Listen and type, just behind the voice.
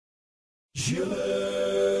Joseph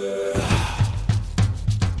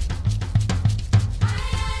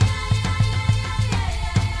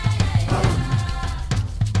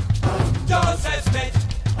Smith,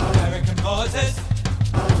 American Moses.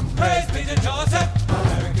 Praise be to Joseph,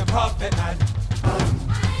 American prophet man.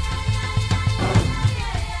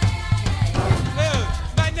 Hello,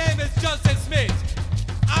 my name is Joseph Smith.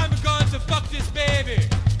 I'm going to fuck this baby.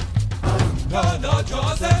 No,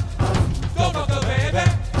 Joseph, don't fuck the baby.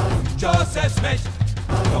 Joseph Smith,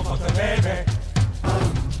 don't fuck the baby.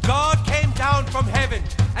 God came down from heaven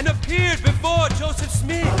and appeared before Joseph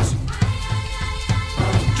Smith.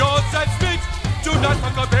 Joseph Smith, do not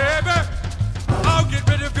fuck a baby. I'll get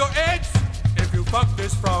rid of your AIDS if you fuck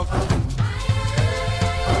this frog.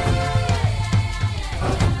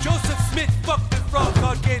 Joseph Smith fucked the frog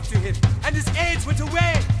God gave to him, and his AIDS went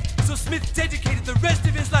away. So Smith dedicated the rest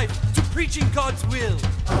of his life to preaching God's will.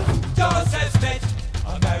 Joseph Smith,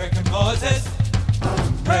 American Moses.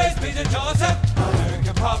 Praise be to Joseph,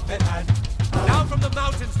 American prophet man. Now from the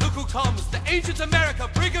mountains, look who comes, the ancient America,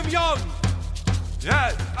 Brigham Young.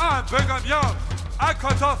 Yes, I'm Brigham Young. I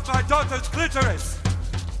cut off my daughter's clitoris.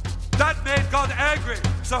 That made God angry,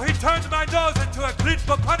 so he turned my nose into a clit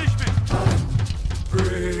for punishment.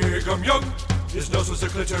 Brigham Young, his nose was a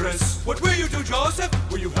clitoris. What will you do, Joseph?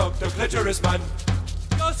 Will you help the clitoris man?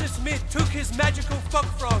 Joseph Smith took his magical fuck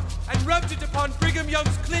frog and rubbed it upon Brigham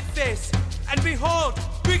Young's clit face. And behold,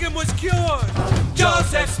 Brigham was cured.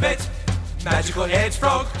 Joseph Smith, magical AIDS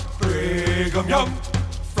frog. Brigham Young,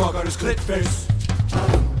 frog on his clit face.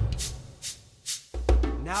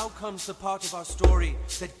 Now comes the part of our story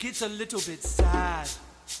that gets a little bit sad.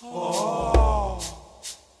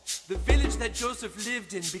 The village that Joseph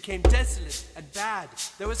lived in became desolate and bad.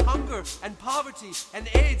 There was hunger and poverty and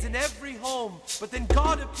AIDS in every home. But then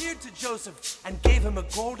God appeared to Joseph and gave him a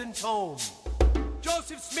golden tome.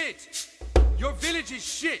 Joseph Smith, your village is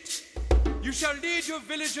shit. You shall lead your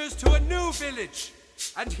villagers to a new village.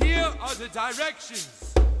 And here are the directions.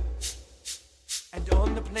 And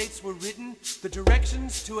on the plates were written the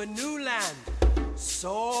directions to a new land.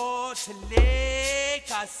 Salt Lake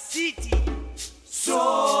City.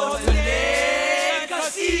 Salt Lake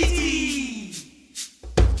City.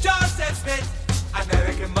 Joseph Smith,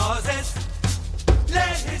 American Moses,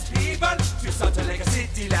 led his people to Salt Lake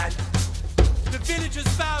City land. The villagers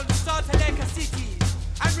found Salt Lake City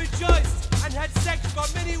and rejoiced and had sex for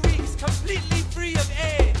many weeks completely free of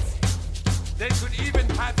AIDS. They could even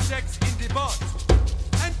have sex in debauch.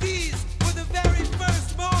 And these were the very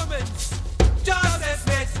first Mormons. Joseph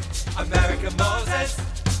Smith, American Moses,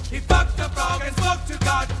 he fucked a frog and spoke to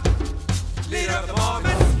God. Leader of the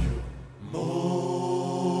Mormons.